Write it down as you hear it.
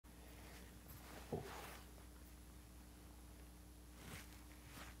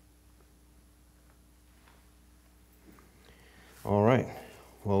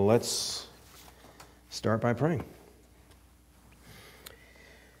let's start by praying.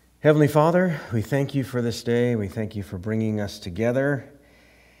 Heavenly Father, we thank you for this day. We thank you for bringing us together.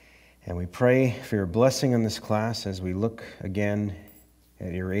 And we pray for your blessing on this class as we look again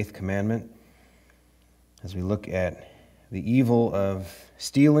at your 8th commandment, as we look at the evil of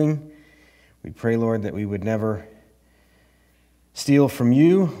stealing. We pray, Lord, that we would never steal from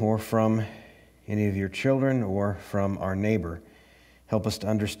you or from any of your children or from our neighbor. Help us to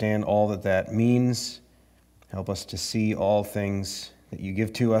understand all that that means. Help us to see all things that you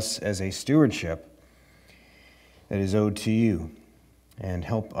give to us as a stewardship that is owed to you. And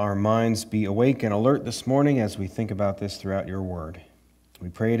help our minds be awake and alert this morning as we think about this throughout your word. We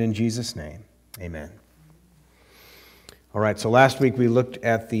pray it in Jesus' name. Amen. All right, so last week we looked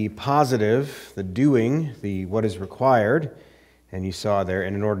at the positive, the doing, the what is required. And you saw there,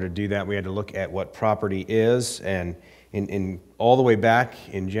 and in order to do that, we had to look at what property is, and in all the way back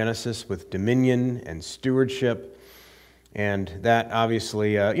in Genesis with dominion and stewardship. And that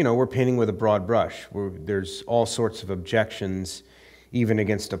obviously, we're painting with a broad brush. There's all sorts of objections even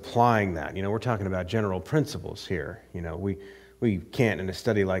against applying that. We're talking about general principles here. We can't in a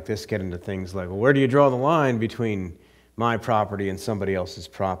study like this get into things like, well, where do you draw the line between my property and somebody else's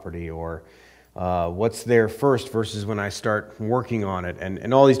property, or what's there first versus when I start working on it,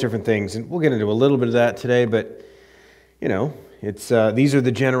 and all these different things. And we'll get into a little bit of that today, but it's these are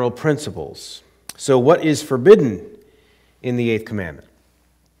the general principles. So what is forbidden in the 8th commandment?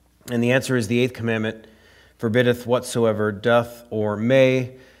 And the answer is the 8th commandment forbiddeth whatsoever doth or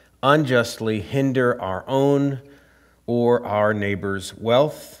may unjustly hinder our own or our neighbor's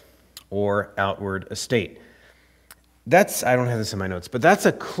wealth or outward estate. I don't have this in my notes, but that's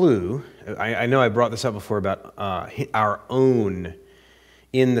a clue. I know I brought this up before about our own.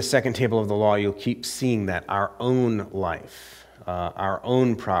 In the second table of the law, you'll keep seeing that, our own life, our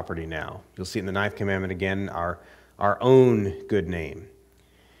own property now. You'll see it in the 9th commandment again, our own good name.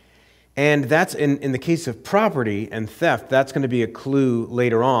 And that's, in the case of property and theft, that's going to be a clue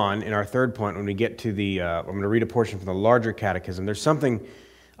later on in our third point when we get to the, I'm going to read a portion from the larger catechism. There's something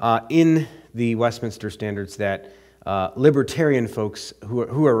in the Westminster Standards that libertarian folks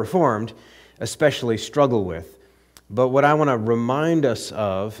who are Reformed especially struggle with. But what I want to remind us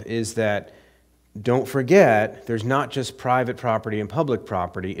of is that, don't forget, there's not just private property and public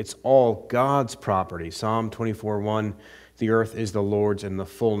property, it's all God's property. Psalm 24:1, the earth is the Lord's and the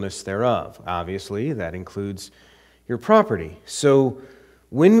fullness thereof. Obviously, that includes your property. So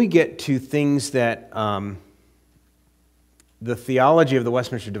when we get to things that the theology of the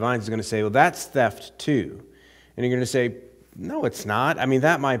Westminster Divines is going to say, well, that's theft too. And you're going to say, no, it's not. I mean,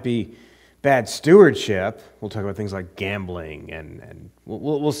 that might be bad stewardship. We'll talk about things like gambling, and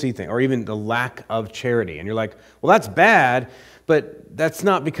we'll see things, or even the lack of charity. And you're like, well, that's bad, but that's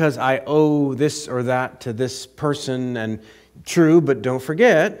not because I owe this or that to this person. And true, but don't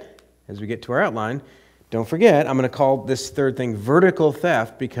forget, as we get to our outline, don't forget, I'm going to call this third thing vertical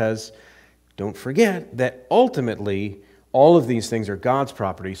theft, because don't forget that ultimately all of these things are God's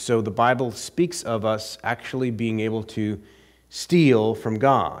property. So the Bible speaks of us actually being able to steal from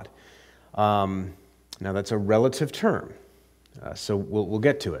God. Now that's a relative term, so we'll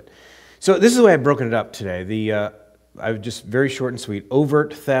get to it. So this is the way I've broken it up today. I've just very short and sweet: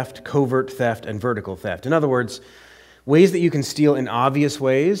 overt theft, covert theft, and vertical theft. In other words, ways that you can steal in obvious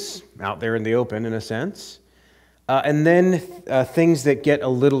ways, out there in the open in a sense, and then things that get a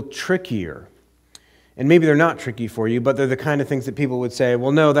little trickier. And maybe they're not tricky for you, but they're the kind of things that people would say,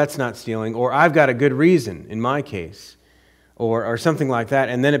 well, no, that's not stealing, or I've got a good reason in my case, or something like that.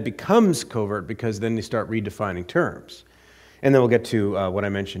 And then it becomes covert because then they start redefining terms. And then we'll get to what I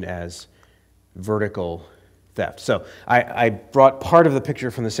mentioned as vertical theft. So I brought part of the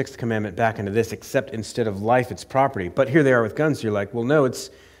picture from the 6th commandment back into this, except instead of life, it's property. But here they are with guns. You're like, well, no, looks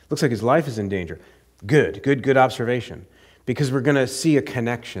like his life is in danger. Good observation, because we're going to see a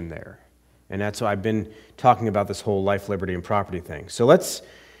connection there. And that's why I've been talking about this whole life, liberty, and property thing. So let's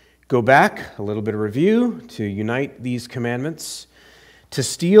go back, a little bit of review, to unite these commandments. To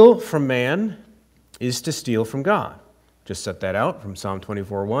steal from man is to steal from God. Just set that out from Psalm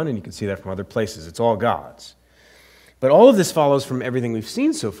 24:1, and you can see that from other places. It's all God's. But all of this follows from everything we've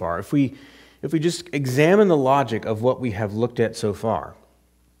seen so far. If we just examine the logic of what we have looked at so far,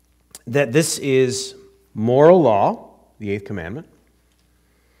 that this is moral law, the 8th commandment.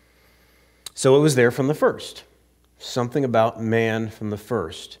 So it was there from the first. Something about man from the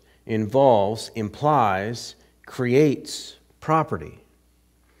first implies, creates property.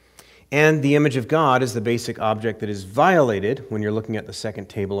 And the image of God is the basic object that is violated when you're looking at the second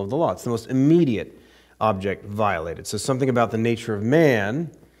table of the law. It's the most immediate object violated. So something about the nature of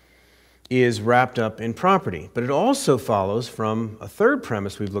man is wrapped up in property. But it also follows from a third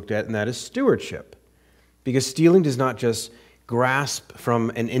premise we've looked at, and that is stewardship. Because stealing does not just grasp from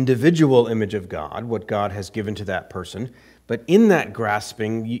an individual image of God, what God has given to that person, but in that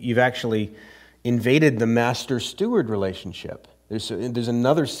grasping, you've actually invaded the master-steward relationship. There's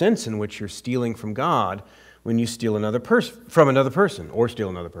another sense in which you're stealing from God when you steal from another person, or steal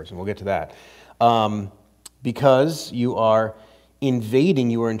another person. We'll get to that. Because you are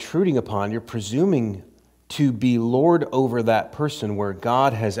invading, you are intruding upon, you're presuming to be Lord over that person where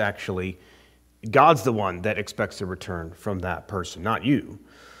God has actually, God's the one that expects a return from that person, not you.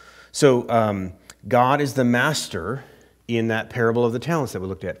 So God is the master in that parable of the talents that we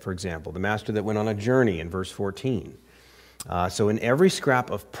looked at, for example, the master that went on a journey in verse 14. So in every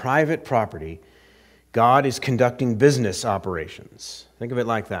scrap of private property, God is conducting business operations. Think of it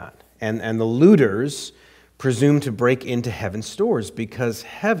like that. And the looters presume to break into heaven's stores because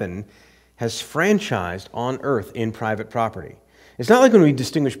heaven has franchised on earth in private property. It's not like when we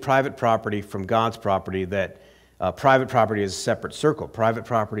distinguish private property from God's property that private property is a separate circle. Private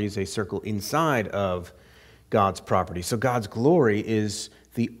property is a circle inside of God's property. So God's glory is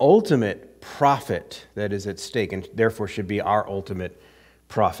the ultimate profit that is at stake and therefore should be our ultimate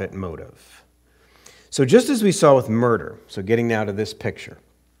profit motive. So just as we saw with murder, so getting now to this picture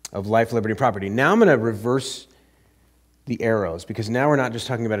of life, liberty, and property. Now I'm going to reverse the arrows because now we're not just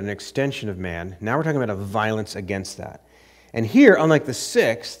talking about an extension of man. Now we're talking about a violence against that. And here, unlike the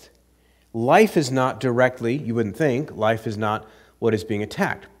sixth, life is not directly, you wouldn't think, life is not what is being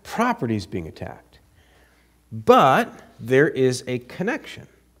attacked. Property is being attacked. But there is a connection.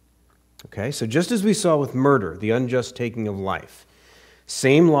 Okay, so just as we saw with murder, the unjust taking of life,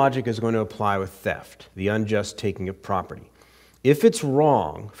 same logic is going to apply with theft, the unjust taking of property. If it's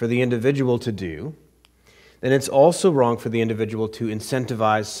wrong for the individual to do, then it's also wrong for the individual to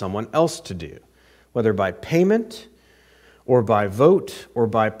incentivize someone else to do, whether by payment or by vote or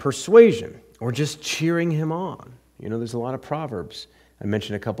by persuasion or just cheering him on. You know, there's a lot of proverbs. I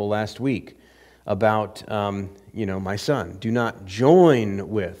mentioned a couple last week about, my son, do not join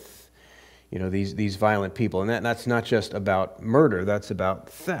with, these violent people. And that's not just about murder, that's about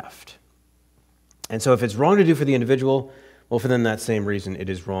theft. And so if it's wrong to do for the individual, well, for then that same reason, it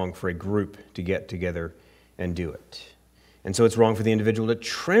is wrong for a group to get together and do it. And so it's wrong for the individual to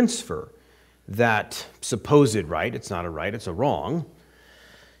transfer that supposed right, it's not a right, it's a wrong,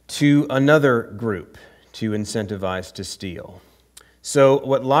 to another group to incentivize to steal. So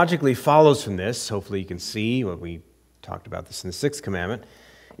what logically follows from this, hopefully you can see, what we talked about this in the sixth commandment,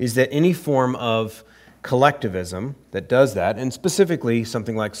 is that any form of collectivism that does that, and specifically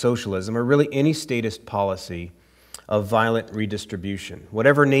something like socialism, or really any statist policy of violent redistribution.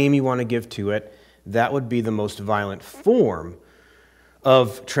 Whatever name you want to give to it, that would be the most violent form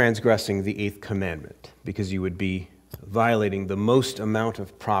of transgressing the eighth commandment, because you would be violating the most amount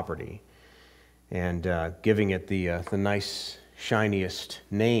of property and giving it the nice, shiniest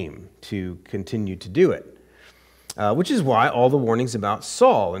name to continue to do it. Which is why all the warnings about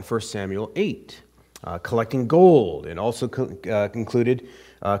Saul in 1 Samuel 8, collecting gold, and also included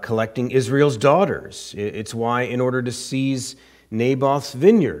collecting Israel's daughters. It's why, in order to seize Naboth's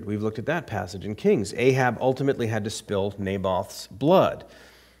vineyard, we've looked at that passage in Kings, Ahab ultimately had to spill Naboth's blood.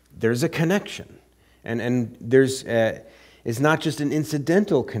 There's a connection. And there's it's not just an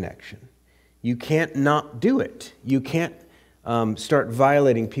incidental connection. You can't not do it. You can't start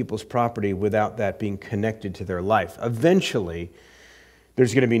violating people's property without that being connected to their life. Eventually,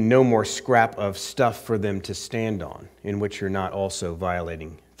 there's going to be no more scrap of stuff for them to stand on in which you're not also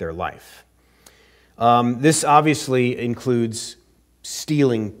violating their life. This obviously includes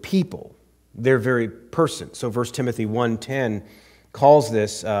stealing people, their very person. So 1 Timothy 1:10 calls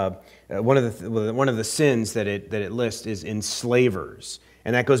this, one of the sins that it lists is enslavers.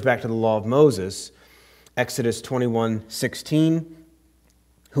 And that goes back to the law of Moses, Exodus 21:16,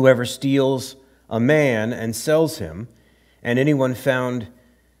 whoever steals a man and sells him, and anyone found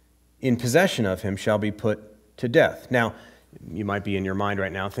in possession of him shall be put to death. Now, you might be in your mind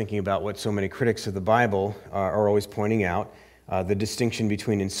right now thinking about what so many critics of the Bible are always pointing out, the distinction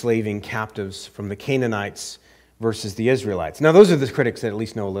between enslaving captives from the Canaanites versus the Israelites. Now, those are the critics that at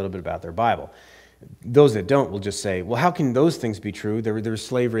least know a little bit about their Bible. Those that don't will just say, well, how can those things be true? There was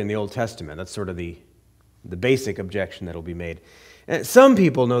slavery in the Old Testament. That's sort of the basic objection that will be made. And some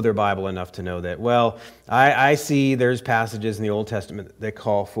people know their Bible enough to know that, well, I see there's passages in the Old Testament that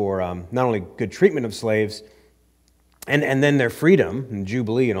call for not only good treatment of slaves, and then their freedom and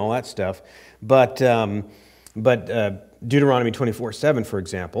Jubilee and all that stuff, but Deuteronomy 24:7, for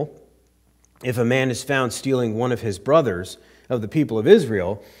example, if a man is found stealing one of his brothers of the people of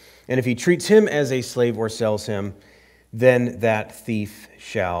Israel, And if he treats him as a slave or sells him, then that thief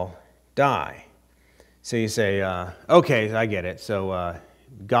shall die. So you say, okay, I get it. So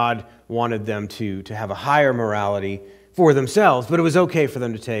God wanted them to have a higher morality for themselves, but it was okay for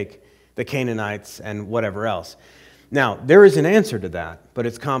them to take the Canaanites and whatever else. Now, there is an answer to that, but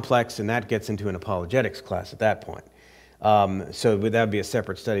it's complex, and that gets into an apologetics class at that point. So that would be a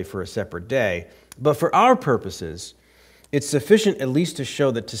separate study for a separate day. But for our purposes, it's sufficient at least to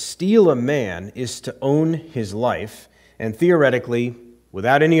show that to steal a man is to own his life, and theoretically,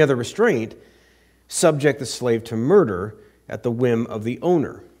 without any other restraint, subject the slave to murder at the whim of the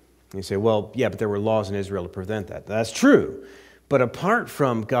owner. You say, well, yeah, but there were laws in Israel to prevent that. That's true. But apart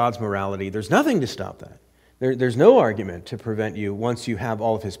from God's morality, there's nothing to stop that. There's no argument to prevent you, once you have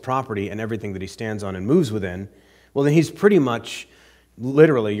all of his property and everything that he stands on and moves within, well, then he's pretty much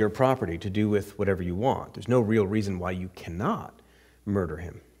literally your property to do with whatever you want. There's no real reason why you cannot murder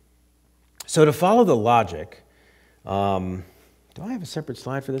him. So to follow the logic, do I have a separate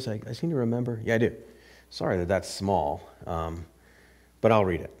slide for this? I seem to remember. Yeah, I do. Sorry that that's small, but I'll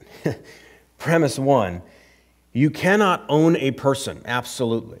read it. Premise 1, you cannot own a person,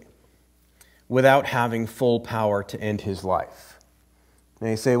 absolutely, without having full power to end his life. And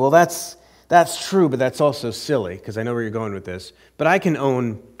you say, well, that's true, but that's also silly, because I know where you're going with this. But I can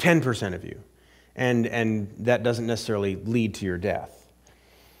own 10% of you, and that doesn't necessarily lead to your death.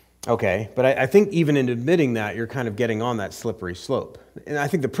 Okay, but I think even in admitting that, you're kind of getting on that slippery slope. And I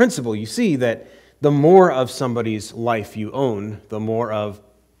think the principle, you see that the more of somebody's life you own, the more of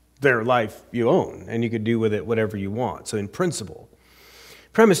their life you own, and you could do with it whatever you want. So in principle.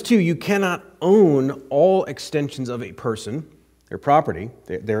 Premise 2, you cannot own all extensions of a person, their property,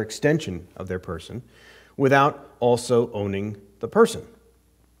 their extension of their person, without also owning the person.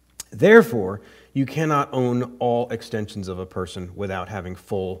 Therefore, you cannot own all extensions of a person without having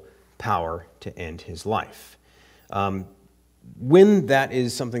full power to end his life. When that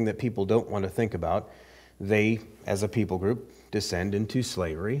is something that people don't want to think about, they, as a people group, descend into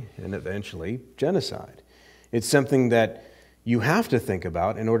slavery and eventually genocide. It's something that you have to think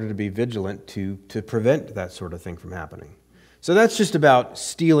about in order to be vigilant to prevent that sort of thing from happening. So that's just about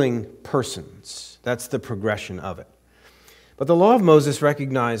stealing persons. That's the progression of it. But the law of Moses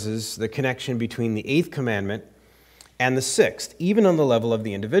recognizes the connection between the 8th commandment and the 6th, even on the level of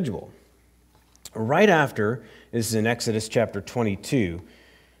the individual. Right after, this is in Exodus chapter 22,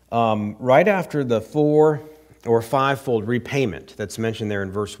 right after the 4 or 5-fold repayment that's mentioned there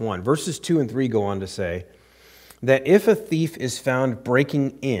in verse 1, verses 2 and 3 go on to say that if a thief is found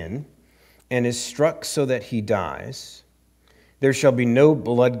breaking in and is struck so that he dies, there shall be no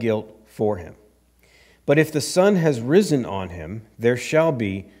blood guilt for him. But if the sun has risen on him, there shall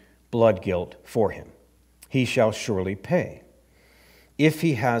be blood guilt for him. He shall surely pay. If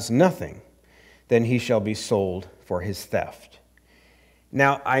he has nothing, then he shall be sold for his theft.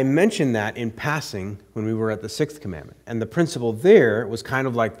 Now, I mentioned that in passing when we were at the 6th commandment. And the principle there was kind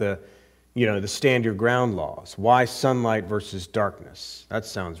of like the stand your ground laws. Why sunlight versus darkness? That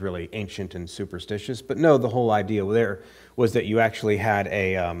sounds really ancient and superstitious. But no, the whole idea there was that you actually had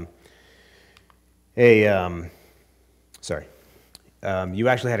you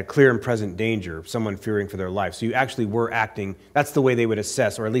actually had a clear and present danger of someone fearing for their life. So you actually were acting, that's the way they would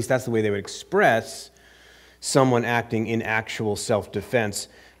assess, or at least that's the way they would express someone acting in actual self-defense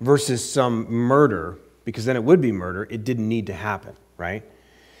versus some murder, because then it would be murder. It didn't need to happen, right?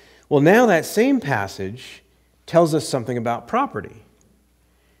 Well, now that same passage tells us something about property.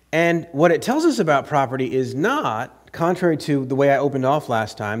 And what it tells us about property is not, contrary to the way I opened off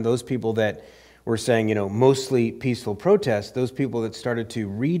last time, those people that were saying, mostly peaceful protests, those people that started to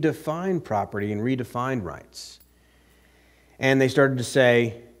redefine property and redefine rights. And they started to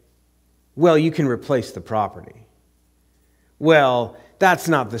say, well, you can replace the property. Well, that's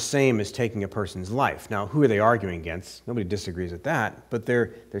not the same as taking a person's life. Now, who are they arguing against? Nobody disagrees with that, but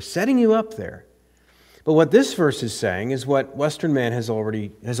they're setting you up there. But what this verse is saying is what Western man has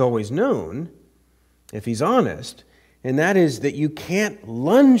always known, if he's honest, and that is that you can't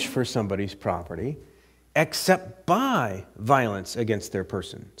lunge for somebody's property except by violence against their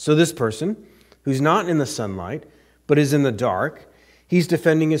person. So this person, who's not in the sunlight, but is in the dark, he's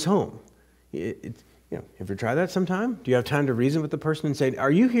defending his home. Have you ever tried that sometime? Do you have time to reason with the person and say,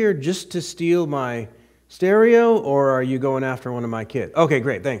 are you here just to steal my stereo, or are you going after one of my kids? Okay,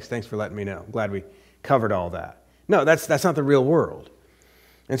 great, thanks for letting me know. I'm glad we covered all that. No, that's not the real world.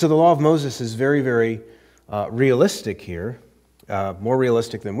 And so the law of Moses is very, very realistic here, more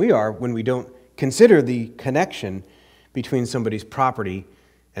realistic than we are when we don't consider the connection between somebody's property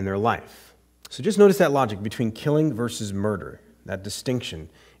and their life. So just notice that logic between killing versus murder, that distinction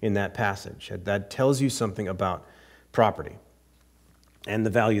in that passage. That tells you something about property and the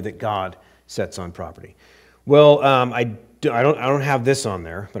value that God sets on property. Well, I don't have this on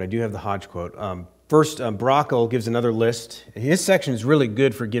there, but I do have the Hodge quote. First, Brockel gives another list. His section is really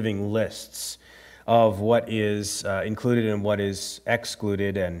good for giving lists of what is included and what is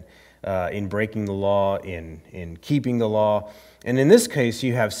excluded, and in breaking the law, in keeping the law. And in this case,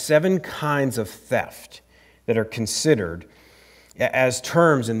 you have 7 kinds of theft that are considered as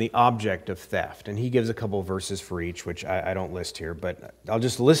terms in the object of theft. And he gives a couple of verses for each, which I don't list here, but I'll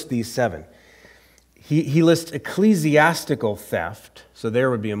just list these 7. He lists ecclesiastical theft, so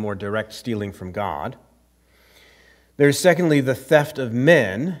there would be a more direct stealing from God. There's secondly the theft of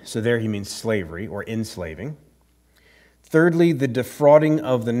men, so there he means slavery or enslaving. Thirdly, the defrauding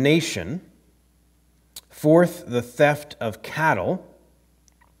of the nation. Fourth, the theft of cattle.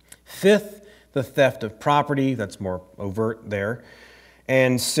 Fifth, the theft of property, that's more overt there.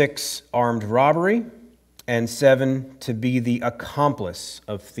 And 6, armed robbery. And 7, to be the accomplice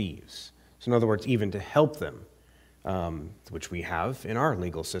of thieves. So in other words, even to help them, which we have in our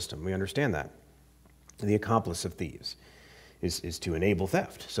legal system. We understand that. The accomplice of thieves is to enable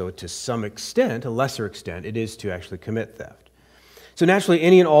theft. So to some extent, a lesser extent, it is to actually commit theft. So naturally,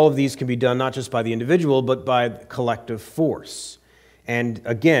 any and all of these can be done not just by the individual, but by collective force. And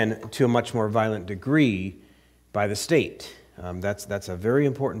again, to a much more violent degree, by the state. That's a very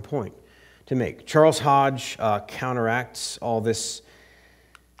important point to make. Charles Hodge counteracts all this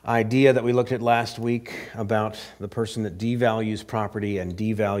idea that we looked at last week about the person that devalues property and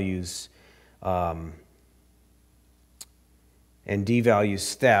devalues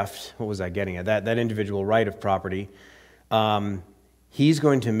theft. What was I getting at? That individual right of property. He's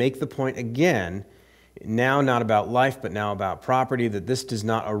going to make the point again, now not about life, but now about property, that this does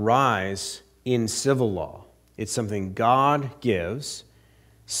not arise in civil law. It's something God gives.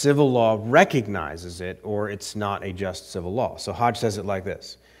 Civil law recognizes it, or it's not a just civil law. So Hodge says it like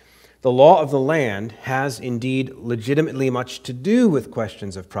this. The law of the land has indeed legitimately much to do with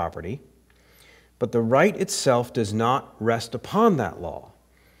questions of property, but the right itself does not rest upon that law,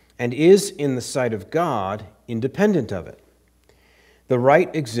 and is in the sight of God independent of it. The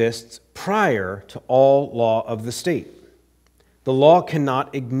right exists prior to all law of the state. The law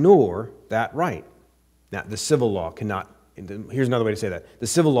cannot ignore that right. Now, the civil law cannot, here's another way to say that. The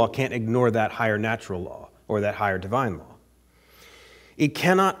civil law can't ignore that higher natural law or that higher divine law. It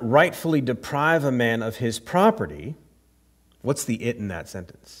cannot rightfully deprive a man of his property. What's the it in that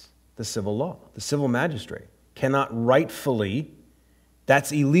sentence? The civil law. The civil magistrate cannot rightfully,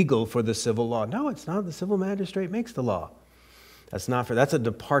 that's illegal for the civil law. No, it's not. The civil magistrate makes the law. That's a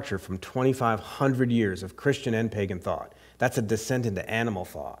departure from 2,500 years of Christian and pagan thought. That's a descent into animal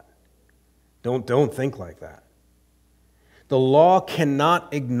thought. Don't think like that. The law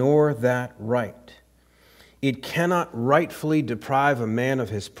cannot ignore that right. It cannot rightfully deprive a man of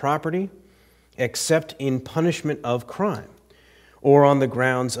his property except in punishment of crime or on the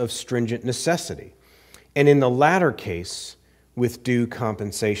grounds of stringent necessity, and in the latter case, with due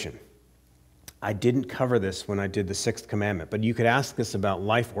compensation. I didn't cover this when I did the 6th commandment, but you could ask this about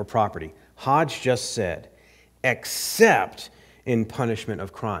life or property. Hodge just said, except in punishment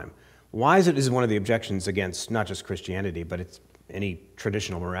of crime. Why is it? This is one of the objections against not just Christianity, but it's any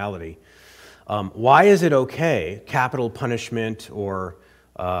traditional morality. Why is it okay, capital punishment or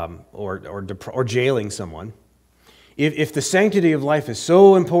jailing someone, if the sanctity of life is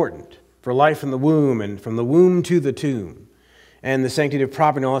so important for life in the womb and from the womb to the tomb, and the sanctity of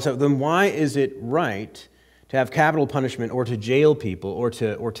property and all that stuff, then why is it right to have capital punishment or to jail people or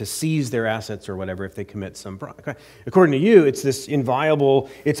to seize their assets or whatever if they commit some crime? According to you, it's this inviolable,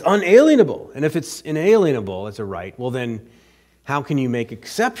 it's unalienable. And if it's inalienable as a right, well then how can you make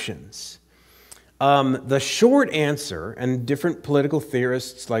exceptions? The short answer, and different political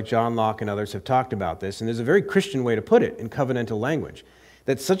theorists like John Locke and others have talked about this, and there's a very Christian way to put it in covenantal language,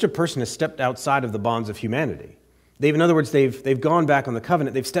 that such a person has stepped outside of the bonds of humanity. In other words, they've gone back on the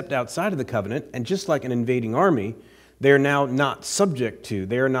covenant, they've stepped outside of the covenant, and just like an invading army, they're now not subject to,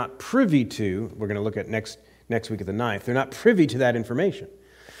 they are not privy to, we're going to look at next week at the 9th, they're not privy to that information.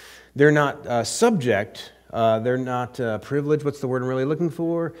 They're not subject, they're not privileged, what's the word I'm really looking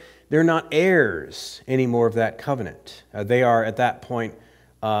for? They're not heirs anymore of that covenant. They are at that point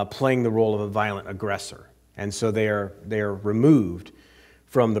playing the role of a violent aggressor, and so they are removed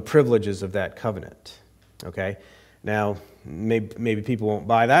from the privileges of that covenant. Okay? Now, maybe people won't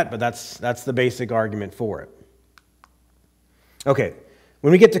buy that, but that's the basic argument for it. Okay,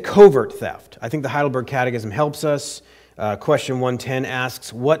 when we get to covert theft, I think the Heidelberg Catechism helps us. Question 110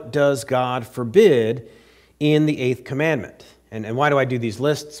 asks, what does God forbid in the 8th commandment? And why do I do these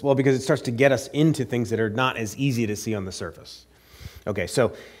lists? Well, because it starts to get us into things that are not as easy to see on the surface. Okay,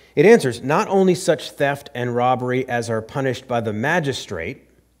 so it answers, not only such theft and robbery as are punished by the magistrate,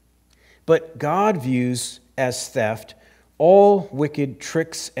 but God views as theft all wicked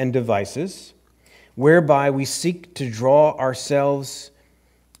tricks and devices, whereby we seek to draw ourselves,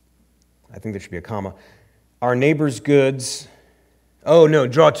 I think there should be a comma, our neighbor's goods. Oh, no,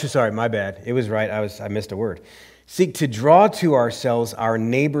 sorry, my bad. It was right, I missed a word. Seek to draw to ourselves our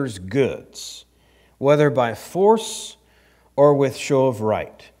neighbor's goods, whether by force or with show of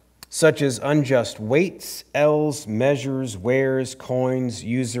right, such as unjust weights, ells, measures, wares, coins,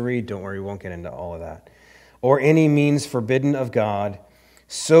 usury, don't worry, we won't get into all of that, or any means forbidden of God,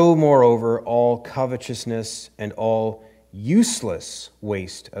 so moreover all covetousness and all useless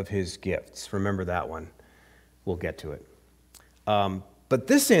waste of his gifts. Remember that one. We'll get to it. But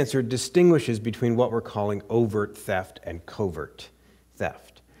this answer distinguishes between what we're calling overt theft and covert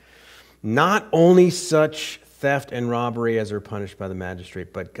theft. Not only such theft and robbery as are punished by the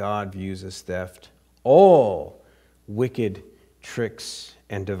magistrate, but God views as theft all wicked tricks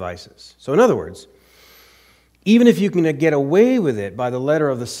and devices. So in other words, even if you can get away with it by the letter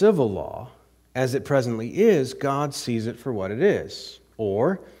of the civil law, as it presently is, God sees it for what it is.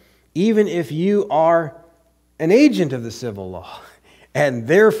 Or even if you are an agent of the civil law and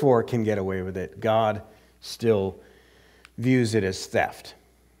therefore can get away with it, God still views it as theft.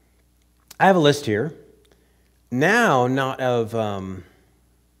 I have a list here. Now, not of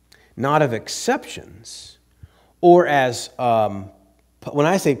exceptions, or as, when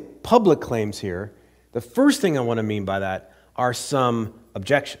I say public claims here, the first thing I want to mean by that are some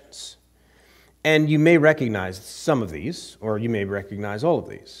objections. And you may recognize some of these, or you may recognize all of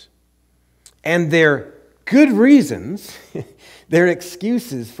these. And they're good reasons, they're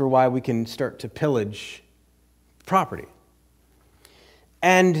excuses for why we can start to pillage property.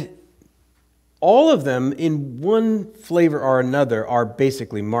 And all of them, in one flavor or another, are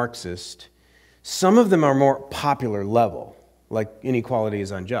basically Marxist. Some of them are more popular level, like inequality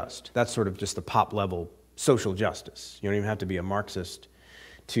is unjust. That's sort of just the pop level social justice. You don't even have to be a Marxist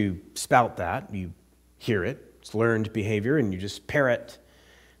to spout that. You hear it, it's learned behavior, and you just parrot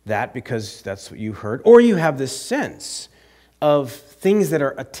that because that's what you heard. Or you have this sense of things that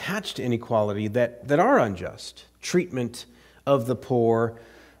are attached to inequality that are unjust. Treatment of the poor,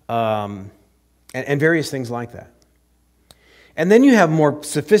 and various things like that. And then you have more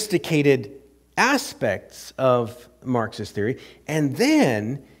sophisticated aspects of Marxist theory, and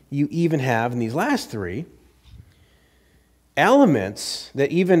then you even have, in these last three, elements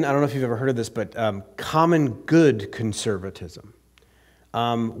that even, I don't know if you've ever heard of this, but common good conservatism,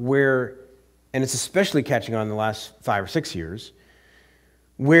 where, and it's especially catching on in the last 5 or 6 years,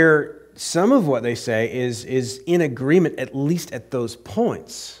 where some of what they say is in agreement, at least at those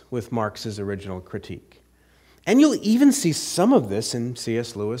points, with Marx's original critique. And you'll even see some of this in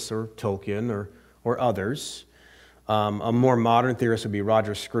C.S. Lewis or Tolkien or others. A more modern theorist would be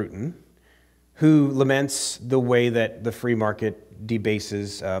Roger Scruton, who laments the way that the free market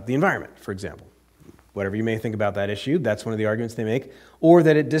debases the environment, for example. Whatever you may think about that issue, that's one of the arguments they make. Or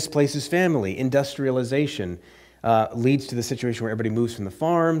that it displaces family, industrialization, leads to the situation where everybody moves from the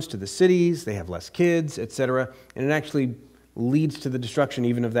farms to the cities, they have less kids, etc., and it actually leads to the destruction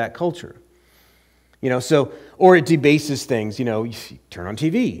even of that culture. Or it debases things, you turn on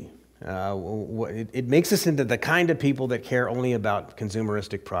TV. It makes us into the kind of people that care only about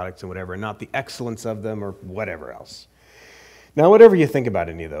consumeristic products and whatever, and not the excellence of them or whatever else. Now, whatever you think about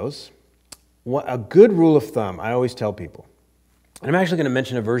any of those, a good rule of thumb I always tell people, and I'm actually going to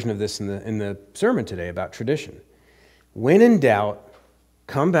mention a version of this in the sermon today about tradition. When in doubt,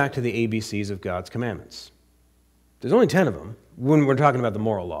 come back to the ABCs of God's commandments. There's only 10 of them when we're talking about the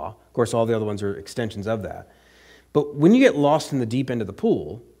moral law. Of course, all the other ones are extensions of that. But when you get lost in the deep end of the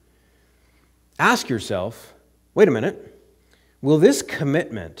pool, ask yourself, wait a minute, will this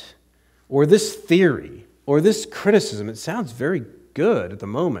commitment or this theory or this criticism, it sounds very good at the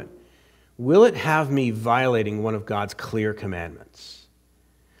moment, will it have me violating one of God's clear commandments?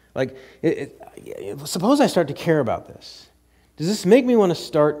 Like, suppose I start to care about this. Does this make me want to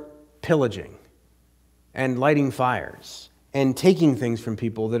start pillaging and lighting fires and taking things from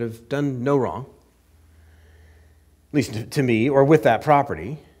people that have done no wrong, at least to me, or with that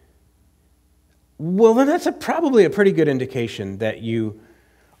property? Well, then that's probably a pretty good indication that you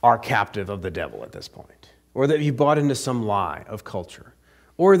are captive of the devil at this point, or that you bought into some lie of culture,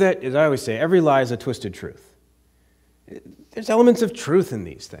 or that, as I always say, every lie is a twisted truth. There's elements of truth in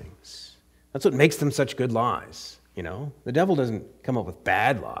these things. That's what makes them such good lies. The devil doesn't come up with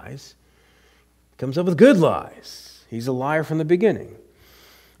bad lies. He comes up with good lies. He's a liar from the beginning.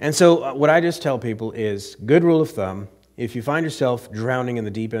 And so what I just tell people is, good rule of thumb, if you find yourself drowning in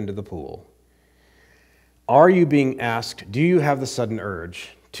the deep end of the pool, are you being asked, do you have the sudden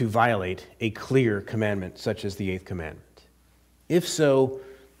urge to violate a clear commandment such as the 8th commandment? If so,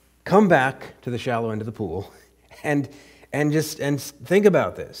 come back to the shallow end of the pool and think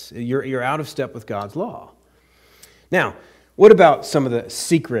about this. You're out of step with God's law. Now, what about some of the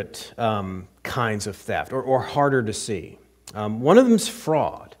secret kinds of theft or harder to see? One of them is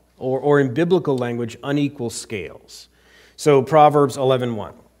fraud, or in biblical language, unequal scales. So Proverbs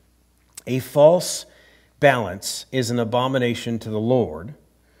 11:1, a false balance is an abomination to the Lord,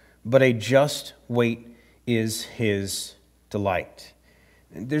 but a just weight is his delight.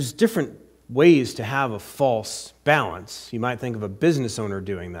 There's different ways to have a false balance. You might think of a business owner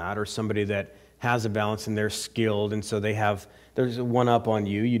doing that, or somebody that has a balance and they're skilled, and so there's a one-up on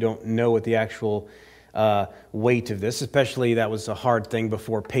you. You don't know what the actual weight of this, especially that was a hard thing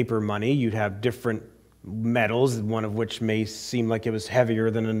before paper money. You'd have different metals, one of which may seem like it was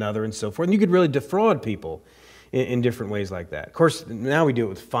heavier than another and so forth. And you could really defraud people in different ways like that. Of course, now we do it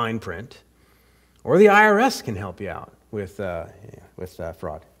with fine print, or the IRS can help you out with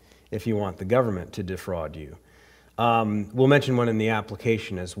fraud if you want the government to defraud you. We'll mention one in the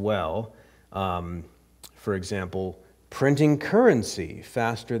application as well. For example, printing currency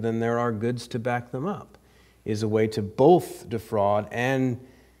faster than there are goods to back them up is a way to both defraud and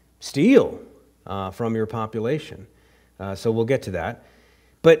steal from your population. So we'll get to that.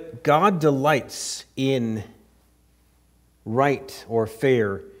 But God delights in right or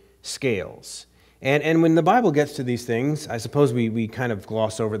fair scales. And when the Bible gets to these things, I suppose we kind of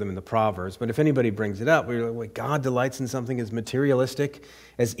gloss over them in the Proverbs, but if anybody brings it up, we're like, wait, God delights in something as materialistic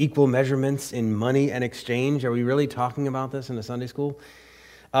as equal measurements in money and exchange? Are we really talking about this in a Sunday school?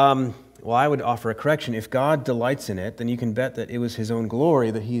 Well, I would offer a correction. If God delights in it, then you can bet that it was his own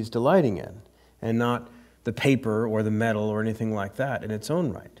glory that he's delighting in, and not the paper or the metal or anything like that in its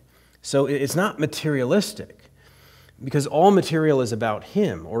own right. So it's not materialistic, because all material is about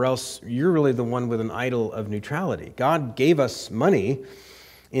him, or else you're really the one with an idol of neutrality. God gave us money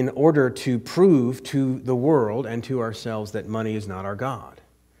in order to prove to the world and to ourselves that money is not our God.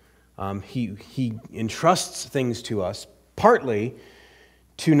 He entrusts things to us partly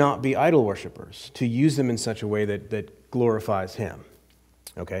to not be idol worshipers, to use them in such a way that glorifies him.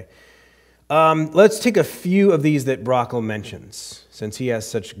 Okay? Let's take a few of these that Brockle mentions. Since he has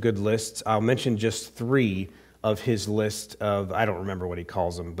such good lists, I'll mention just 3 of his list of, I don't remember what he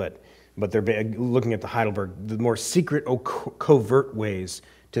calls them, but they're looking at the Heidelberg, the more secret or covert ways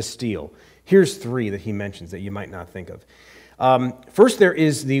to steal. Here's 3 that he mentions that you might not think of. First, there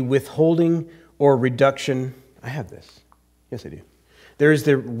is the withholding or reduction. I have this. Yes, I do. There is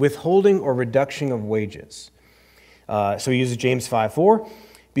the withholding or reduction of wages. So he uses James 5:4.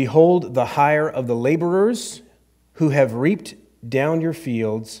 Behold, the hire of the laborers who have reaped down your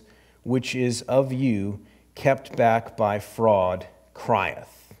fields, which is of you, kept back by fraud,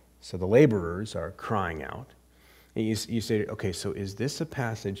 crieth. So the laborers are crying out. And you say, okay, so is this a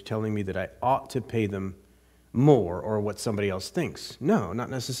passage telling me that I ought to pay them more, or what somebody else thinks? No, not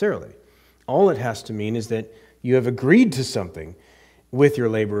necessarily. All it has to mean is that you have agreed to something with your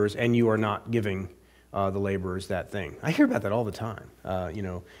laborers and you are not giving the laborers that thing. I hear about that all the time.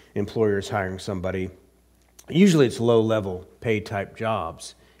 Employers hiring somebody. Usually it's low-level pay type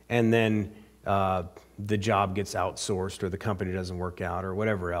jobs, and then the job gets outsourced, or the company doesn't work out, or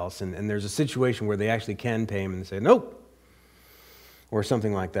whatever else, and there's a situation where they actually can pay them and they say, nope, or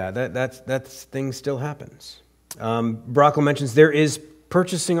something like that. That thing still happens. Brockle mentions there is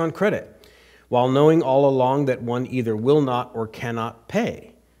purchasing on credit, while knowing all along that one either will not or cannot pay.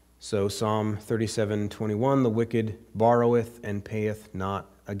 So Psalm 37:21, the wicked borroweth and payeth not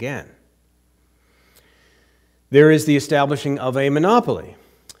again. There is the establishing of a monopoly.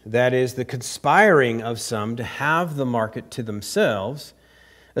 That is, the conspiring of some to have the market to themselves,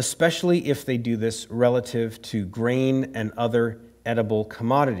 especially if they do this relative to grain and other edible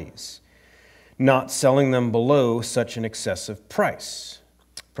commodities, not selling them below such an excessive price.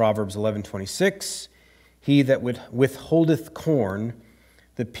 Proverbs 11:26, he that withholdeth corn,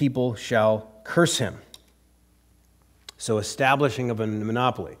 the people shall curse him. So establishing of a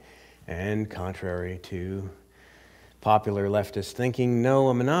monopoly. And contrary to popular leftist thinking, no,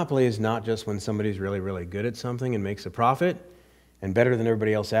 a monopoly is not just when somebody's really, really good at something and makes a profit and better than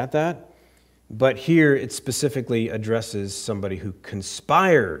everybody else at that. But here it specifically addresses somebody who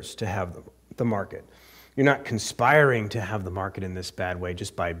conspires to have the market. You're not conspiring to have the market in this bad way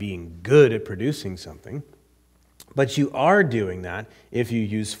just by being good at producing something. But you are doing that if you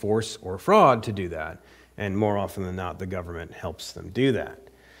use force or fraud to do that. And more often than not, the government helps them do that.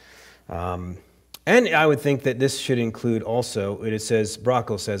 And I would think that this should include also, it says,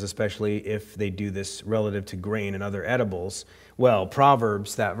 Brockel says, especially if they do this relative to grain and other edibles. Well,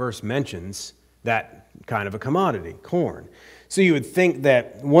 Proverbs, that verse mentions that kind of a commodity, corn. So you would think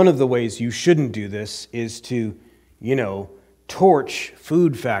that one of the ways you shouldn't do this is to, torch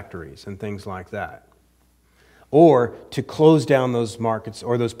food factories and things like that. Or to close down those markets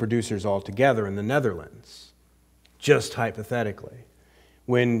or those producers altogether in the Netherlands, just hypothetically.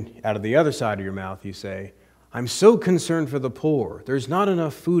 When out of the other side of your mouth you say, I'm so concerned for the poor. There's not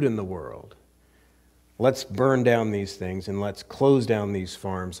enough food in the world. Let's burn down these things and let's close down these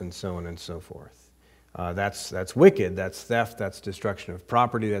farms and so on and so forth. That's wicked. That's theft. That's destruction of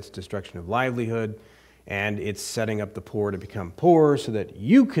property. That's destruction of livelihood. And it's setting up the poor to become poorer so that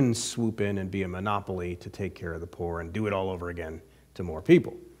you can swoop in and be a monopoly to take care of the poor and do it all over again to more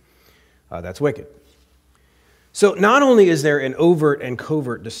people. That's wicked. So not only is there an overt and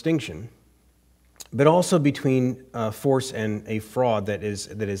covert distinction, but also between force and a fraud that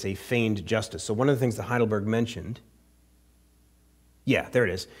is a feigned justice. So one of the things that Heidelberg mentioned, there it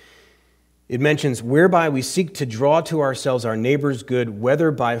is. It mentions, whereby we seek to draw to ourselves our neighbor's good,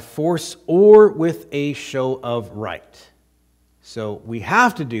 whether by force or with a show of right. So we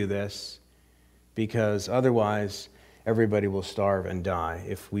have to do this because otherwise everybody will starve and die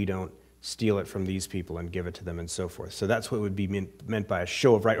if we don't steal it from these people and give it to them and so forth. So that's what would be meant by a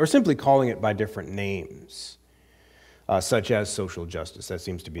show of right, or simply calling it by different names, such as social justice. That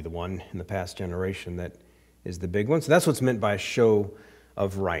seems to be the one in the past generation that is the big one. So that's what's meant by a show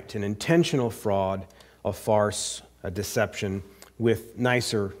of right, an intentional fraud, a farce, a deception with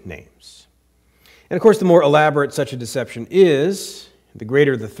nicer names. And of course, the more elaborate such a deception is, the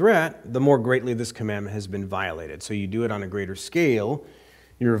greater the threat, the more greatly this commandment has been violated. So you do it on a greater scale,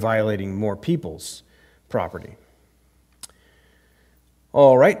 you're violating more people's property.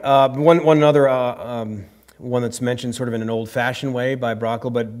 All right, one other one that's mentioned sort of in an old-fashioned way by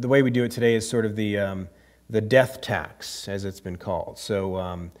Brockel, but the way we do it today is sort of the death tax, as it's been called.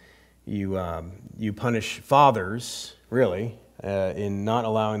 So you punish fathers, really, in not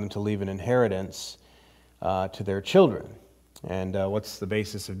allowing them to leave an inheritance to their children. And what's the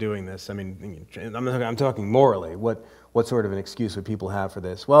basis of doing this? I mean, I'm talking morally. What sort of an excuse would people have for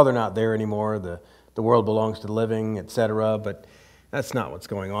this? Well, they're not there anymore. The world belongs to the living, etc. But that's not what's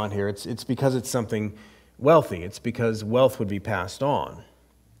going on here. It's because it's something wealthy. It's because wealth would be passed on.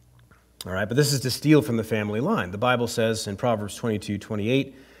 All right, but this is to steal from the family line. The Bible says in Proverbs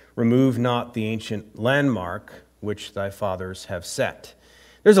 22:28, remove not the ancient landmark which thy fathers have set.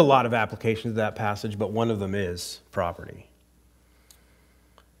 There's a lot of applications to that passage, but one of them is property.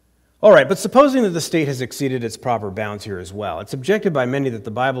 All right, but supposing that the state has exceeded its proper bounds here as well, it's objected by many that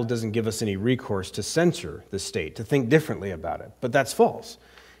the Bible doesn't give us any recourse to censure the state, to think differently about it. But that's false.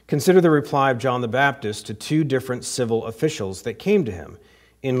 Consider the reply of John the Baptist to two different civil officials that came to him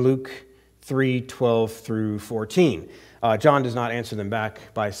in Luke 3:12 through 14. John does not answer them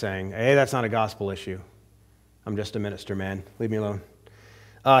back by saying, hey, that's not a gospel issue. I'm just a minister, man. Leave me alone.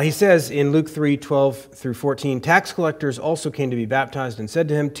 He says in Luke 3:12 through 14, tax collectors also came to be baptized and said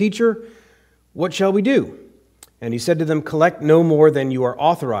to him, Teacher, what shall we do? And he said to them, collect no more than you are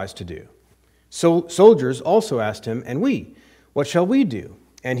authorized to do. So soldiers also asked him, and we, what shall we do?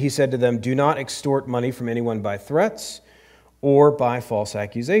 And he said to them, do not extort money from anyone by threats or by false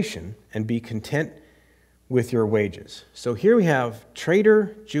accusation, and be content with your wages. So here we have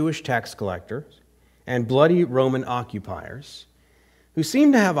traitor Jewish tax collectors and bloody Roman occupiers who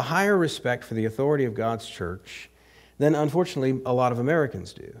seem to have a higher respect for the authority of God's church than, unfortunately, a lot of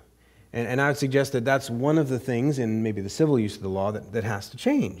Americans do. And I would suggest that that's one of the things in maybe the civil use of the law that has to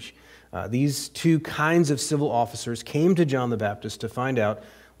change. These two kinds of civil officers came to John the Baptist to find out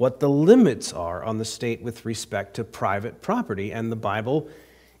what the limits are on the state with respect to private property, and the Bible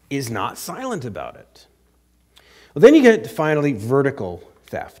is not silent about it. Well, then you get finally vertical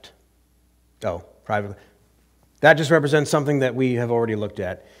theft. Private. That just represents something that we have already looked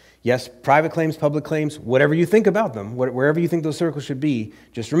at. Yes, private claims, public claims, whatever you think about them, wherever you think those circles should be,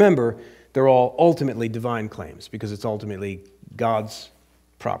 just remember they're all ultimately divine claims because it's ultimately God's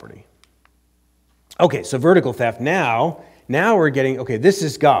property. Okay, so vertical theft now we're getting, okay, this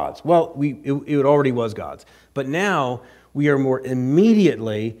is God's. Well, it already was God's. But now we are more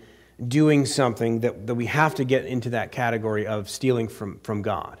immediately doing something that we have to get into that category of stealing from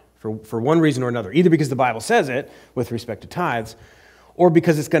God for one reason or another, either because the Bible says it with respect to tithes, or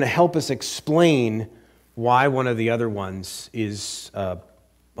because it's going to help us explain why one of the other ones is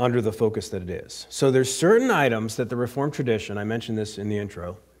under the focus that it is. So there's certain items that the Reformed tradition, I mentioned this in the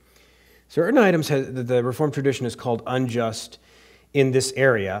intro, certain items that the Reformed tradition is called unjust in this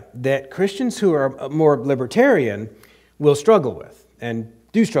area that Christians who are more libertarian will struggle with, and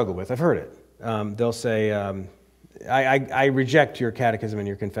do struggle with. I've heard it. They'll say, I reject your catechism and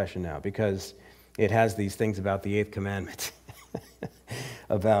your confession now because it has these things about the eighth commandment,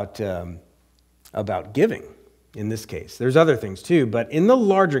 about giving in this case. There's other things too, but in the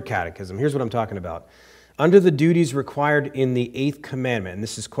larger catechism, here's what I'm talking about. Under the duties required in the eighth commandment, and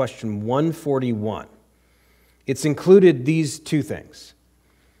this is question 141, it's included these two things: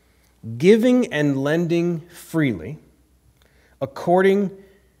 giving and lending freely according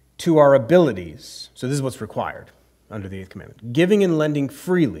to our abilities. So this is what's required under the eighth commandment. Giving and lending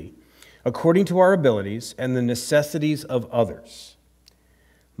freely according to our abilities and the necessities of others.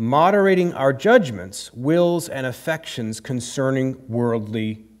 Moderating our judgments, wills, and affections concerning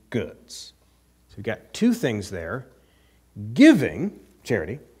worldly goods. So we've got two things there: giving,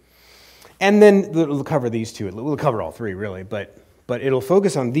 charity, and then we'll cover these two. We'll cover all three, really, but it'll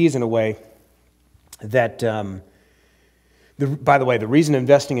focus on these in a way that, by the way, the reason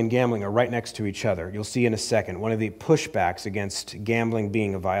investing and gambling are right next to each other. You'll see in a second. One of the pushbacks against gambling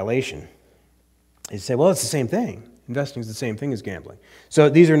being a violation is to say, well, it's the same thing. Investing is the same thing as gambling. So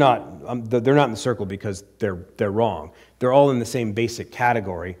these are not, they're not in the circle because they're wrong. They're all in the same basic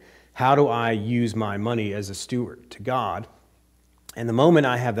category. How do I use my money as a steward to God? And the moment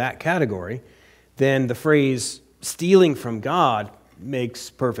I have that category, then the phrase stealing from God makes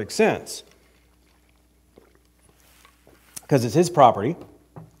perfect sense. Because it's his property,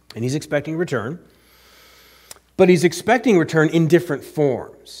 and he's expecting return. But he's expecting return in different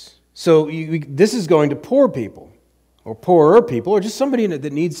forms. So this is going to poor people, or poorer people, or just somebody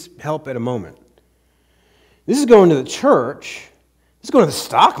that needs help at a moment. This is going to the church. This is going to the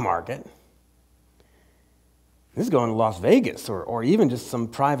stock market. This is going to Las Vegas, or even just some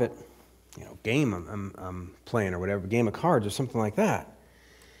private, game I'm playing or whatever, game of cards or something like that.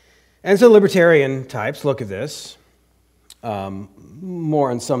 And so libertarian types look at this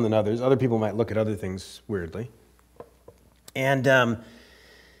more on some than others. Other people might look at other things weirdly, and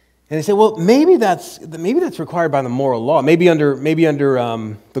they say, well, maybe that's required by the moral law. Maybe under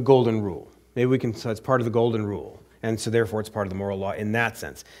the golden rule. Maybe we can. So it's part of the golden rule. And so therefore it's part of the moral law in that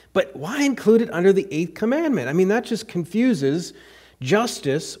sense. But why include it under the eighth commandment? I mean, that just confuses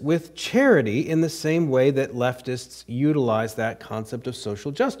justice with charity in the same way that leftists utilize that concept of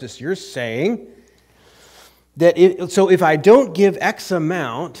social justice. You're saying that so if I don't give X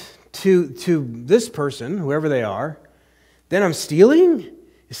amount to this person, whoever they are, then I'm stealing?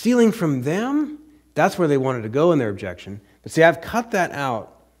 Stealing from them? That's where they wanted to go in their objection. But see, I've cut that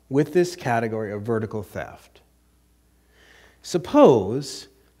out with this category of vertical theft. Suppose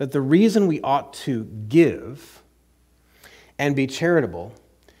that the reason we ought to give and be charitable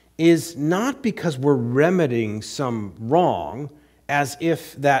is not because we're remedying some wrong, as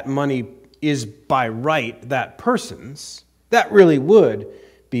if that money is by right that person's. That really would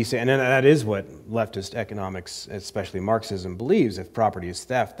be, and that is what leftist economics, especially Marxism, believes. If property is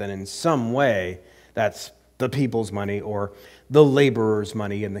theft, then in some way that's the people's money or the laborer's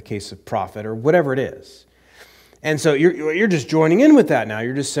money in the case of profit or whatever it is. And so you're just joining in with that now.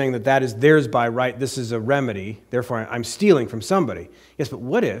 You're just saying that is theirs by right. This is a remedy. Therefore, I'm stealing from somebody. Yes, but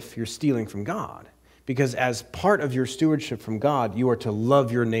what if you're stealing from God? Because as part of your stewardship from God, you are to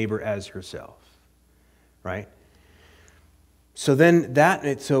love your neighbor as yourself, right? So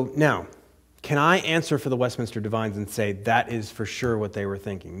now, can I answer for the Westminster Divines and say that is for sure what they were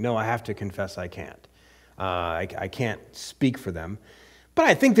thinking? No, I have to confess I can't. I can't speak for them. But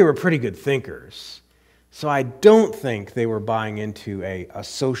I think they were pretty good thinkers. So I don't think they were buying into a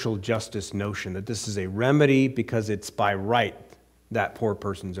social justice notion that this is a remedy because it's by right that poor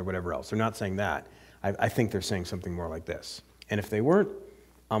person's or whatever else. They're not saying that. I think they're saying something more like this. And if they weren't,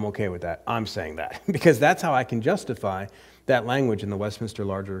 I'm okay with that. I'm saying that because that's how I can justify that language in the Westminster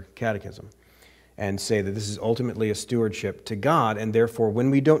Larger Catechism and say that this is ultimately a stewardship to God, and therefore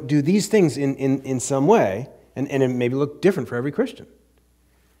when we don't do these things in some way, and it maybe look different for every Christian.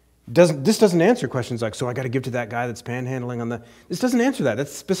 This doesn't answer questions like, so I got to give to that guy that's panhandling on the... This doesn't answer that.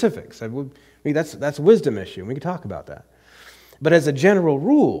 That's specifics. That's a wisdom issue. We can talk about that. But as a general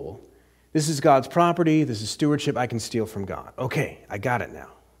rule, this is God's property. This is stewardship. I can steal from God. Okay, I got it now.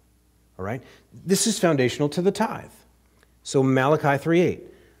 All right? This is foundational to the tithe. So Malachi 3:8,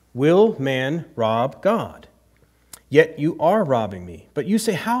 will man rob God? Yet you are robbing me. But you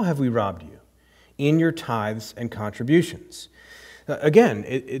say, how have we robbed you? In your tithes and contributions. Again,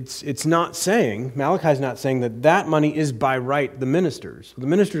 it's not saying, Malachi's not saying that money is by right the minister's. The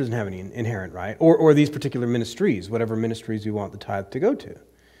minister doesn't have any inherent right, or these particular ministries, whatever ministries you want the tithe to go to.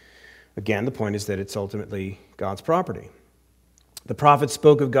 Again, the point is that it's ultimately God's property. The prophet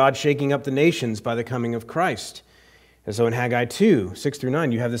spoke of God shaking up the nations by the coming of Christ. And so in Haggai 2, 6 through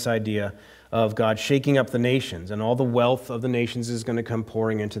 9, you have this idea of God shaking up the nations, and all the wealth of the nations is going to come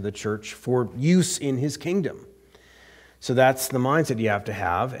pouring into the church for use in his kingdom. So that's the mindset you have to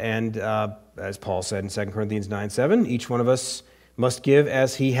have. And as Paul said in 2 Corinthians 9:7, each one of us must give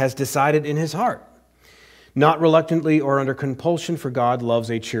as he has decided in his heart, not reluctantly or under compulsion, for God loves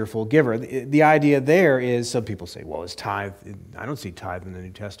a cheerful giver. The idea there is, some people say, well, is tithe? I don't see tithe in the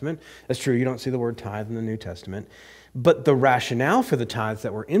New Testament. That's true, you don't see the word tithe in the New Testament. But the rationale for the tithes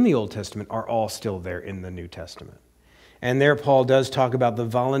that were in the Old Testament are all still there in the New Testament. And there Paul does talk about the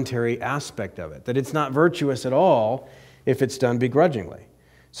voluntary aspect of it, that it's not virtuous at all if it's done begrudgingly.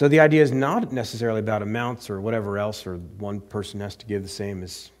 So the idea is not necessarily about amounts or whatever else, or one person has to give the same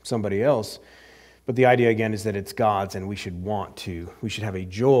as somebody else. But the idea, again, is that it's God's, and we should have a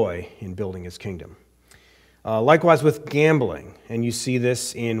joy in building his kingdom. Likewise with gambling, and you see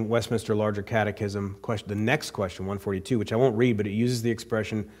this in Westminster Larger Catechism, the next question, 142, which I won't read, but it uses the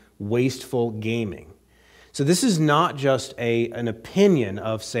expression wasteful gaming. So this is not just an opinion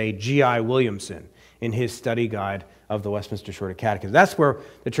of, say, G.I. Williamson in his study guide of the Westminster Shorter Catechism. That's where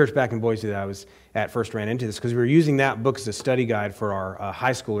the church back in Boise that I was at first ran into this, because we were using that book as a study guide for our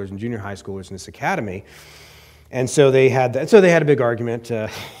high schoolers and junior high schoolers in this academy. And so they had a big argument.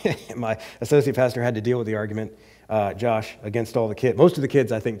 My associate pastor had to deal with the argument, Josh, against all the kids. Most of the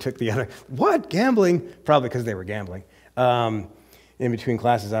kids, I think, took the other, what, gambling? Probably because they were gambling. In between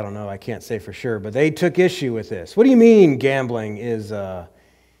classes, I don't know, I can't say for sure, but they took issue with this. What do you mean gambling is a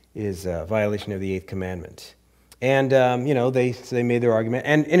violation of the 8th commandment? And, they made their argument.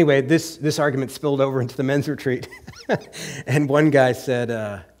 And anyway, this argument spilled over into the men's retreat. And one guy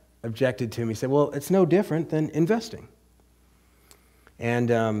said, objected to him. He said, well, it's no different than investing. And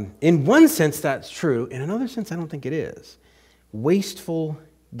in one sense, that's true. In another sense, I don't think it is. Wasteful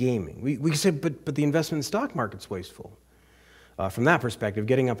gaming. We say, but the investment in the stock market's wasteful. From that perspective,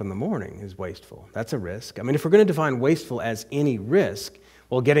 getting up in the morning is wasteful. That's a risk. I mean, if we're going to define wasteful as any risk,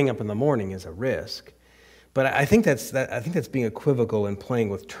 well, getting up in the morning is a risk. But I think that's being equivocal and playing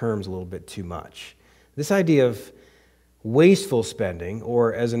with terms a little bit too much. This idea of wasteful spending,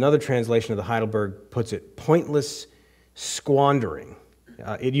 or as another translation of the Heidelberg puts it, pointless squandering.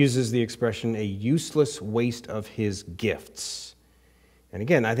 It uses the expression, a useless waste of his gifts. And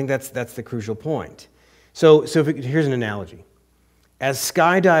again, I think that's the crucial point. So here's an analogy. As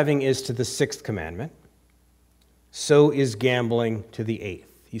skydiving is to the 6th commandment, so is gambling to the 8th.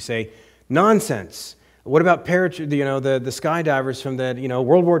 You say, nonsense. What about the skydivers from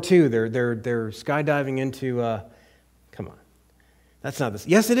World War II? They're skydiving into come on. That's not this.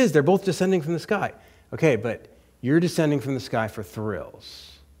 Yes, it is. They're both descending from the sky. Okay, but you're descending from the sky for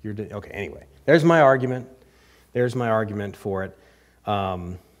thrills. Okay, anyway. There's my argument. There's my argument for it.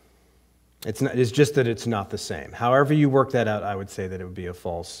 It's just that it's not the same. However you work that out, I would say that it would be a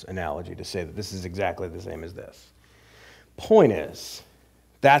false analogy to say that this is exactly the same as this. Point is,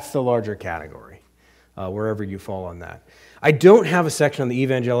 that's the larger category, wherever you fall on that. I don't have a section on the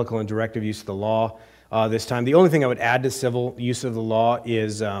evangelical and directive use of the law this time. The only thing I would add to civil use of the law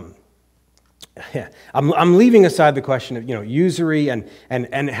is I'm leaving aside the question of usury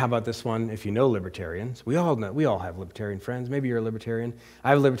and how about this one? If you know libertarians, we all have libertarian friends. Maybe you're a libertarian. I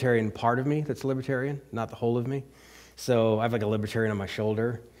have a libertarian part of me that's a libertarian, not the whole of me. So I have like a libertarian on my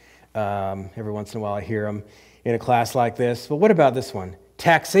shoulder. Every once in a while I hear them in a class like this. But what about this one?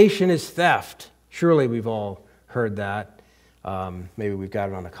 Taxation is theft. Surely we've all heard that. Maybe we've got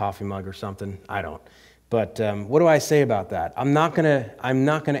it on a coffee mug or something. I don't. But what do I say about that? I'm not gonna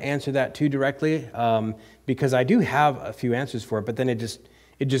answer that too directly because I do have a few answers for it. But then it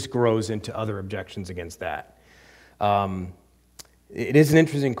just grows into other objections against that. It is an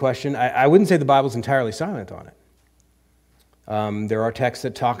interesting question. I wouldn't say the Bible's entirely silent on it. There are texts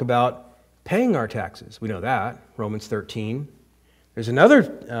that talk about paying our taxes. We know that, Romans 13. There's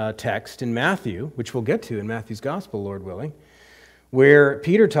another text in Matthew, which we'll get to in Matthew's Gospel, Lord willing, where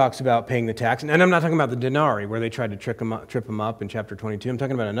Peter talks about paying the tax. And I'm not talking about the denarii, where they tried to trip him up in chapter 22. I'm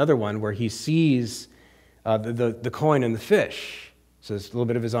talking about another one where he sees the coin and the fish. So there's a little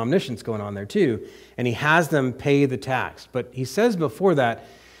bit of his omniscience going on there too. And he has them pay the tax. But he says before that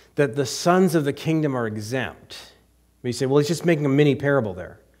the sons of the kingdom are exempt. But you say, well, he's just making a mini parable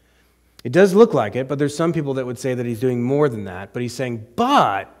there. It does look like it, but there's some people that would say that he's doing more than that. But he's saying,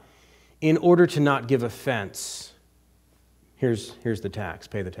 but in order to not give offense, here's the tax,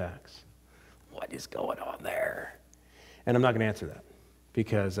 pay the tax. What is going on there? And I'm not going to answer that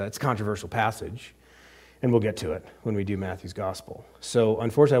because it's a controversial passage. And we'll get to it when we do Matthew's gospel. So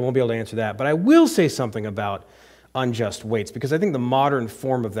unfortunately, I won't be able to answer that. But I will say something about unjust weights, because I think the modern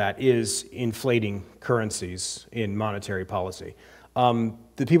form of that is inflating currencies in monetary policy.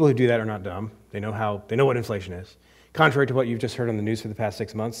 The people who do that are not dumb. They know what inflation is. Contrary to what you've just heard on the news for the past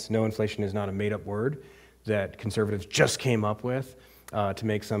 6 months, no, inflation is not a made-up word that conservatives just came up with to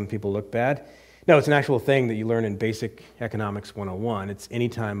make some people look bad. No, it's an actual thing that you learn in Basic Economics 101. It's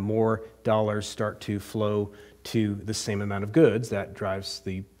anytime more dollars start to flow to the same amount of goods, that drives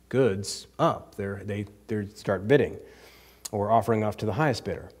the goods up. They start bidding or offering off to the highest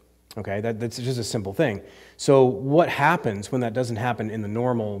bidder. Okay, that's just a simple thing. So what happens when that doesn't happen in the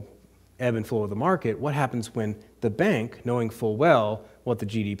normal ebb and flow of the market? What happens when the bank, knowing full well what the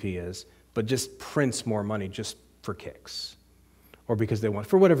GDP is, but just prints more money just for kicks or because they want,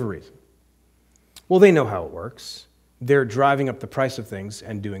 for whatever reason? Well, they know how it works. They're driving up the price of things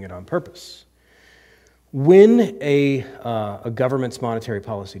and doing it on purpose. When a government's monetary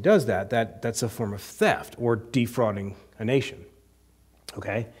policy does that's a form of theft or defrauding a nation.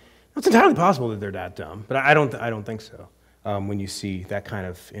 Okay, it's entirely possible that they're that dumb, but I don't think so. When you see that kind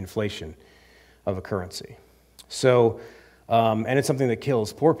of inflation of a currency, so and it's something that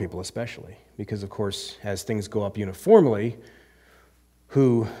kills poor people especially, because of course as things go up uniformly,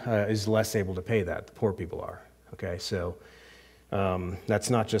 who is less able to pay that? The poor people are. Okay, so that's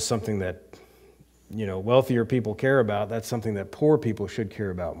not just something that wealthier people care about. That's something that poor people should care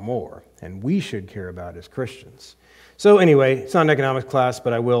about more, and we should care about as Christians. So anyway, it's not an economics class,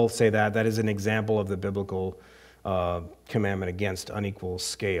 but I will say that is an example of the biblical commandment against unequal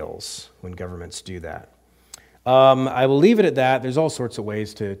scales when governments do that. I will leave it at that. There's all sorts of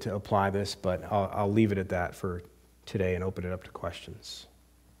ways to apply this, but I'll leave it at that for today and open it up to questions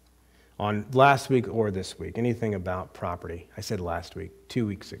on last week or this week. Anything about property? I said last week, 2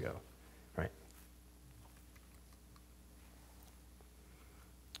 weeks ago, right?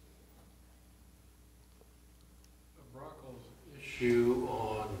 Brockel's issue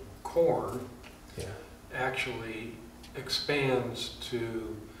on corn actually expands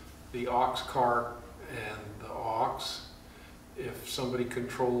to the ox cart and the ox. If somebody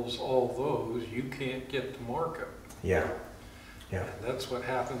controls all those, you can't get to market. Yeah. And that's what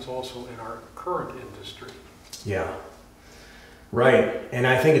happens also in our current industry. Yeah. Right. And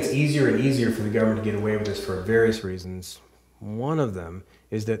I think it's easier and easier for the government to get away with this for various reasons. One of them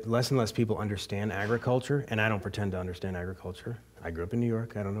is that less and less people understand agriculture, and I don't pretend to understand agriculture. I grew up in New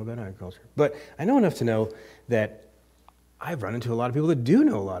York. I don't know about agriculture. But I know enough to know that I've run into a lot of people that do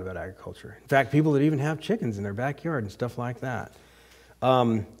know a lot about agriculture. In fact, people that even have chickens in their backyard and stuff like that.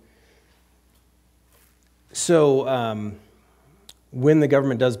 When the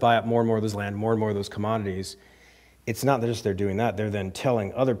government does buy up more and more of this land, more and more of those commodities, it's not just they're doing that, they're then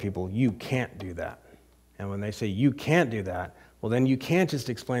telling other people, you can't do that. And when they say you can't do that, well, then you can't just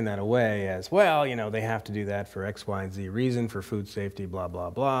explain that away as, well, they have to do that for X, Y, and Z reason, for food safety, blah,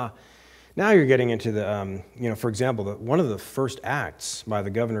 blah, blah. Now you're getting into the, for example, one of the first acts by the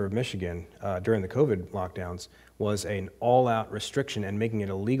governor of Michigan during the COVID lockdowns was an all-out restriction and making it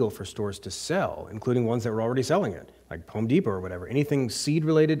illegal for stores to sell, including ones that were already selling it, like Home Depot or whatever, anything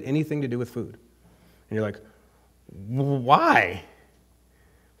seed-related, anything to do with food. And you're like, why?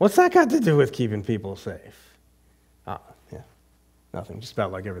 What's that got to do with keeping people safe? Nothing, just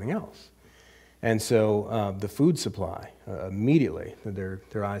about like everything else. And so the food supply, immediately,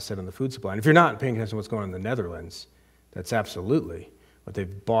 their eyes set on the food supply. And if you're not paying attention to what's going on in the Netherlands, that's absolutely what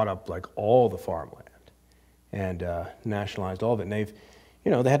they've bought up, like all the farmland and nationalized all of it. And they've,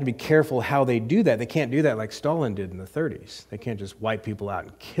 they had to be careful how they do that. They can't do that like Stalin did in the 30s. They can't just wipe people out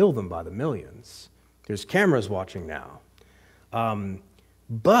and kill them by the millions. There's cameras watching now.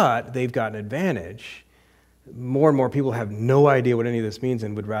 But they've got an advantage. More and more people have no idea what any of this means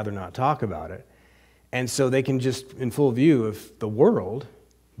and would rather not talk about it. And so they can just, in full view of the world,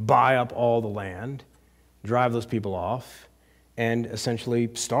 buy up all the land, drive those people off, and essentially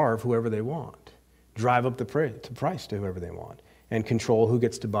starve whoever they want, drive up the price to whoever they want, and control who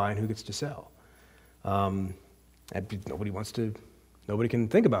gets to buy and who gets to sell. And nobody can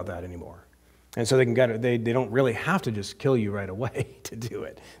think about that anymore. And so they don't really have to just kill you right away to do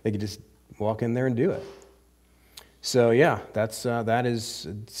it. They can just walk in there and do it. So yeah, that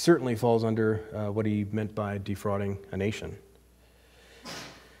certainly falls under what he meant by defrauding a nation.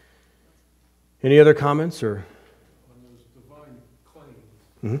 Any other comments or? On those divine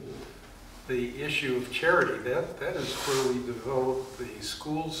claims, the issue of charity, that is where we develop the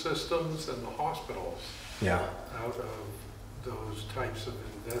school systems and the hospitals. Yeah. Out of those types of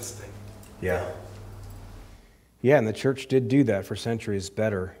investing. Yeah. Yeah, and the church did do that for centuries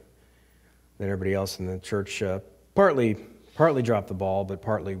better that everybody else in the church partly dropped the ball, but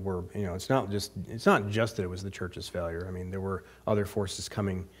partly were, it's not just that it was the church's failure. I mean, there were other forces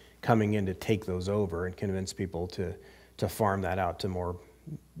coming in to take those over and convince people to farm that out to more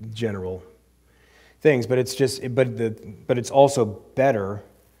general things. But it's also better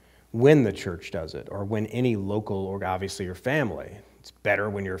when the church does it, or when any local, or obviously your family. It's better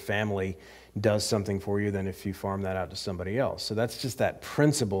when your family does something for you than if you farm that out to somebody else. So that's just that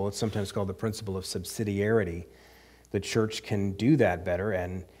principle. It's sometimes called the principle of subsidiarity. The church can do that better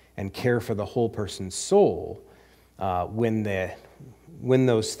and care for the whole person's soul when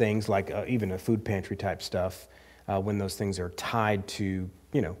those things, like even a food pantry type stuff, when those things are tied to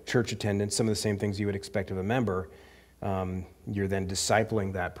church attendance, some of the same things you would expect of a member. You're then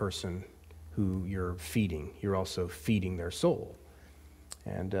discipling that person who you're feeding. You're also feeding their soul.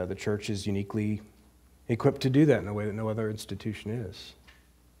 And the church is uniquely equipped to do that in a way that no other institution is.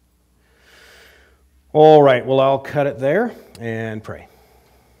 All right, well, I'll cut it there and pray.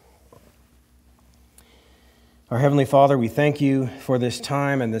 Our Heavenly Father, we thank you for this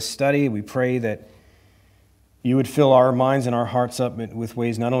time and this study. We pray that you would fill our minds and our hearts up with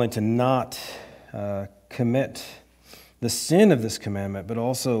ways not only to not commit the sin of this commandment, but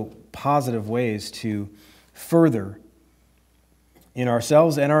also positive ways to further in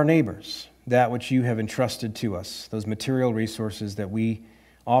ourselves and our neighbors that which you have entrusted to us, those material resources that we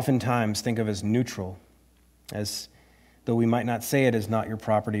oftentimes think of as neutral, as though we might not say it as not your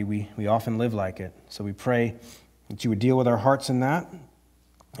property, we often live like it. So we pray that you would deal with our hearts in that,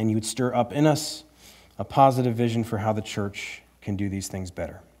 and you would stir up in us a positive vision for how the church can do these things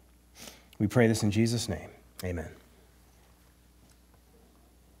better. We pray this in Jesus' name. Amen.